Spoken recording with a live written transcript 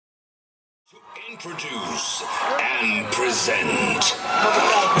Introduce and present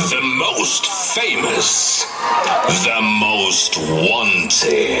the most famous, the most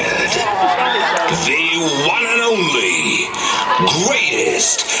wanted, the one and only,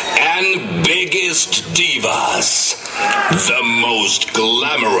 greatest and biggest divas, the most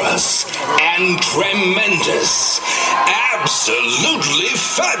glamorous and tremendous, absolutely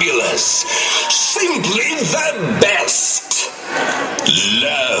fabulous, simply the best.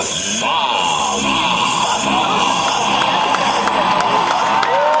 Le Femmes.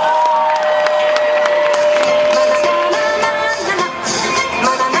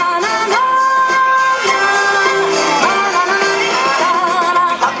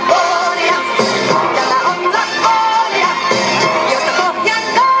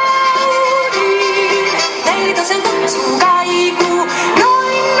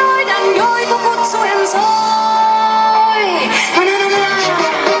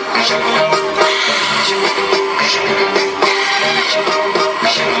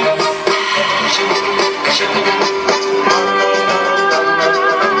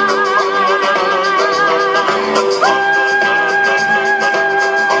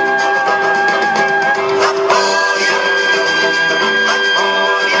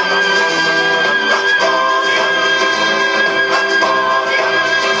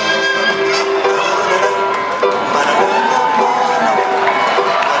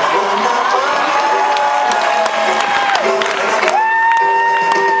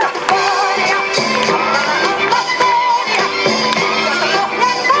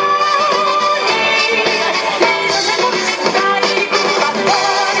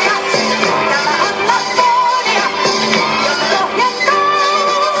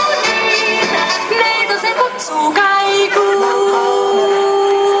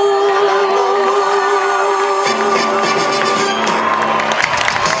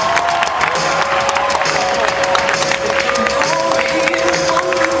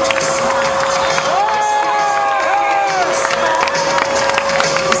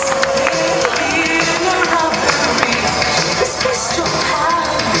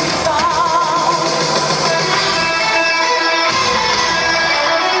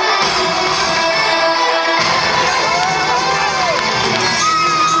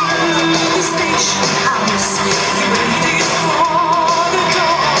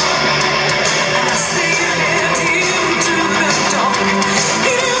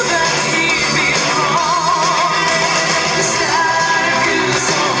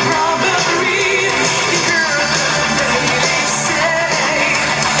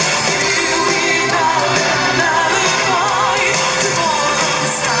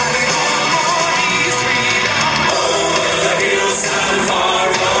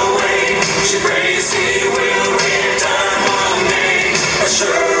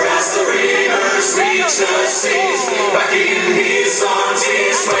 Back in his arms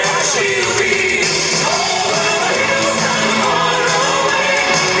is where she'll be. All of the hills and far away,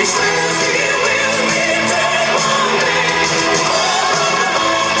 he swears he will return one day. All of the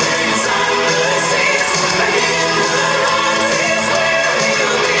mountains and the seas, back in her arms is where he'll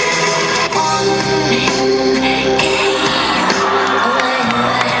be.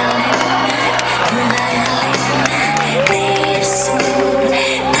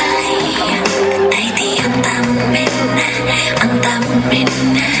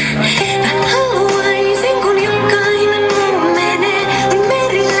 Minna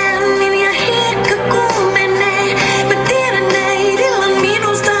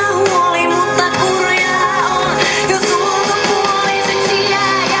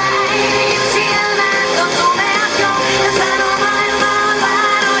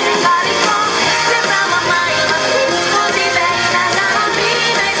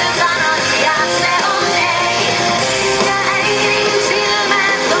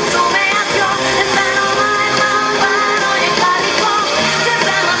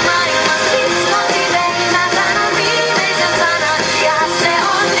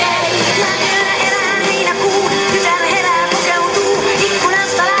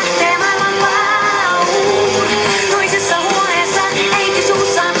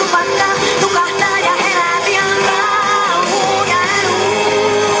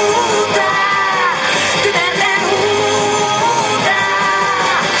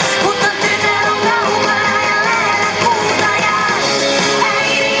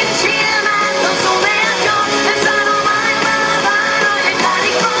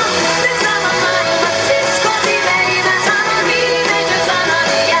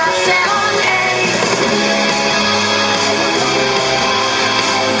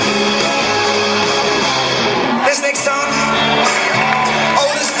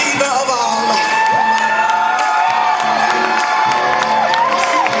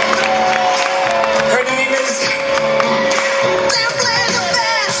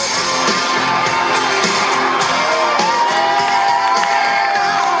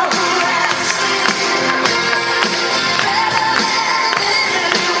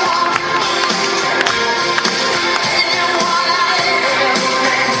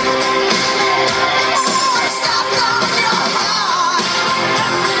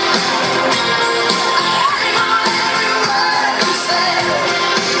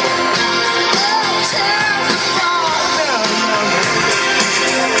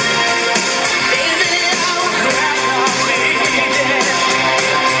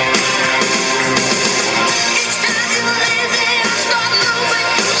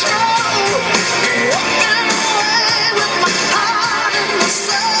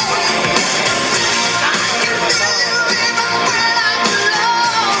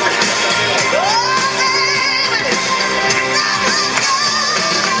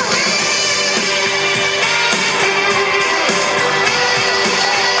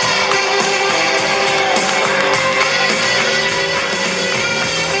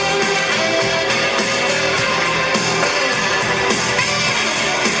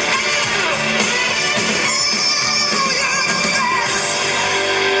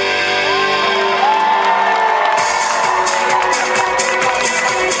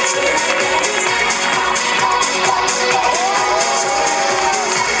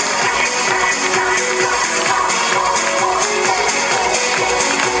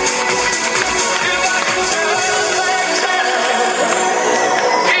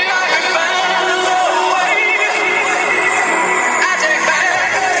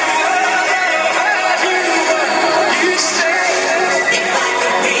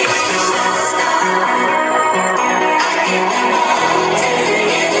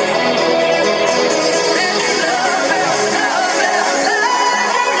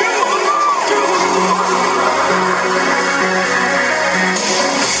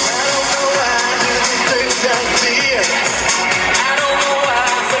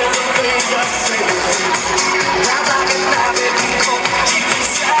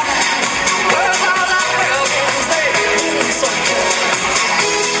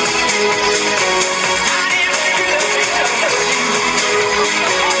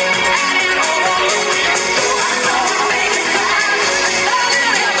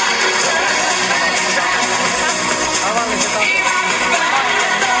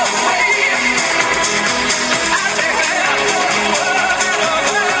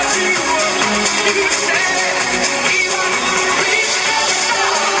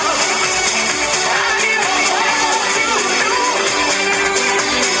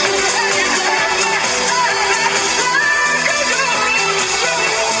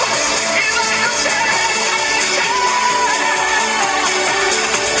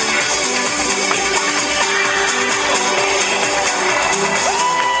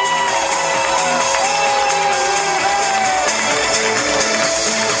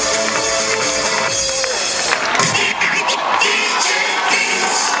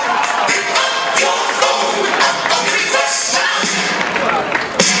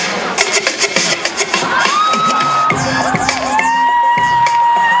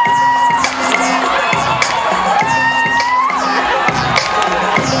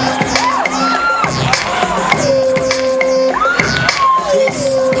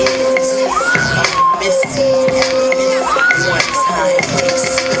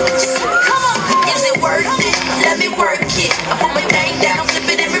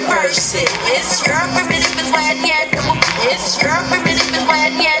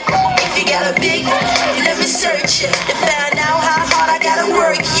searching to find out how hard I gotta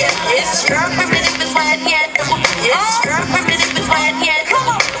work. Yeah, it's your primitive is why yet. It's your primitive is why yet.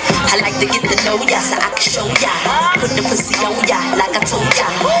 I like to get to know ya so I can show ya. Put the pussy on ya like I told ya.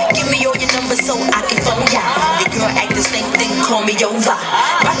 Give me all your numbers so I can phone ya. Your girl act the same thing, call me over.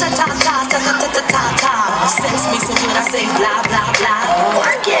 Ra-ta-ta-ta-ta-ta-ta-ta-ta. Sex me so when I say blah blah blah.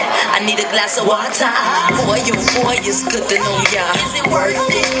 Work it. I need a glass of water. Boy, oh boy, it's good to know ya. Is it worth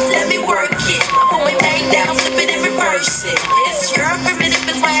it? Let me work it. I put my bang down, flip it and reverse it. It's your primitive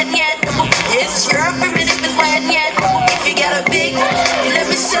is why yet. It's your primitive is why yet. If you got a big, let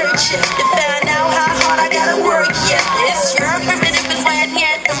me search it to find out how hard I gotta work. Yeah, it's your primitive is why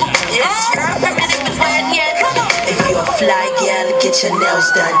yet. It's your primitive is why yet. If you a fly gal, get your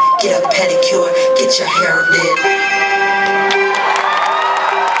nails done, get a pedicure, get your hair did.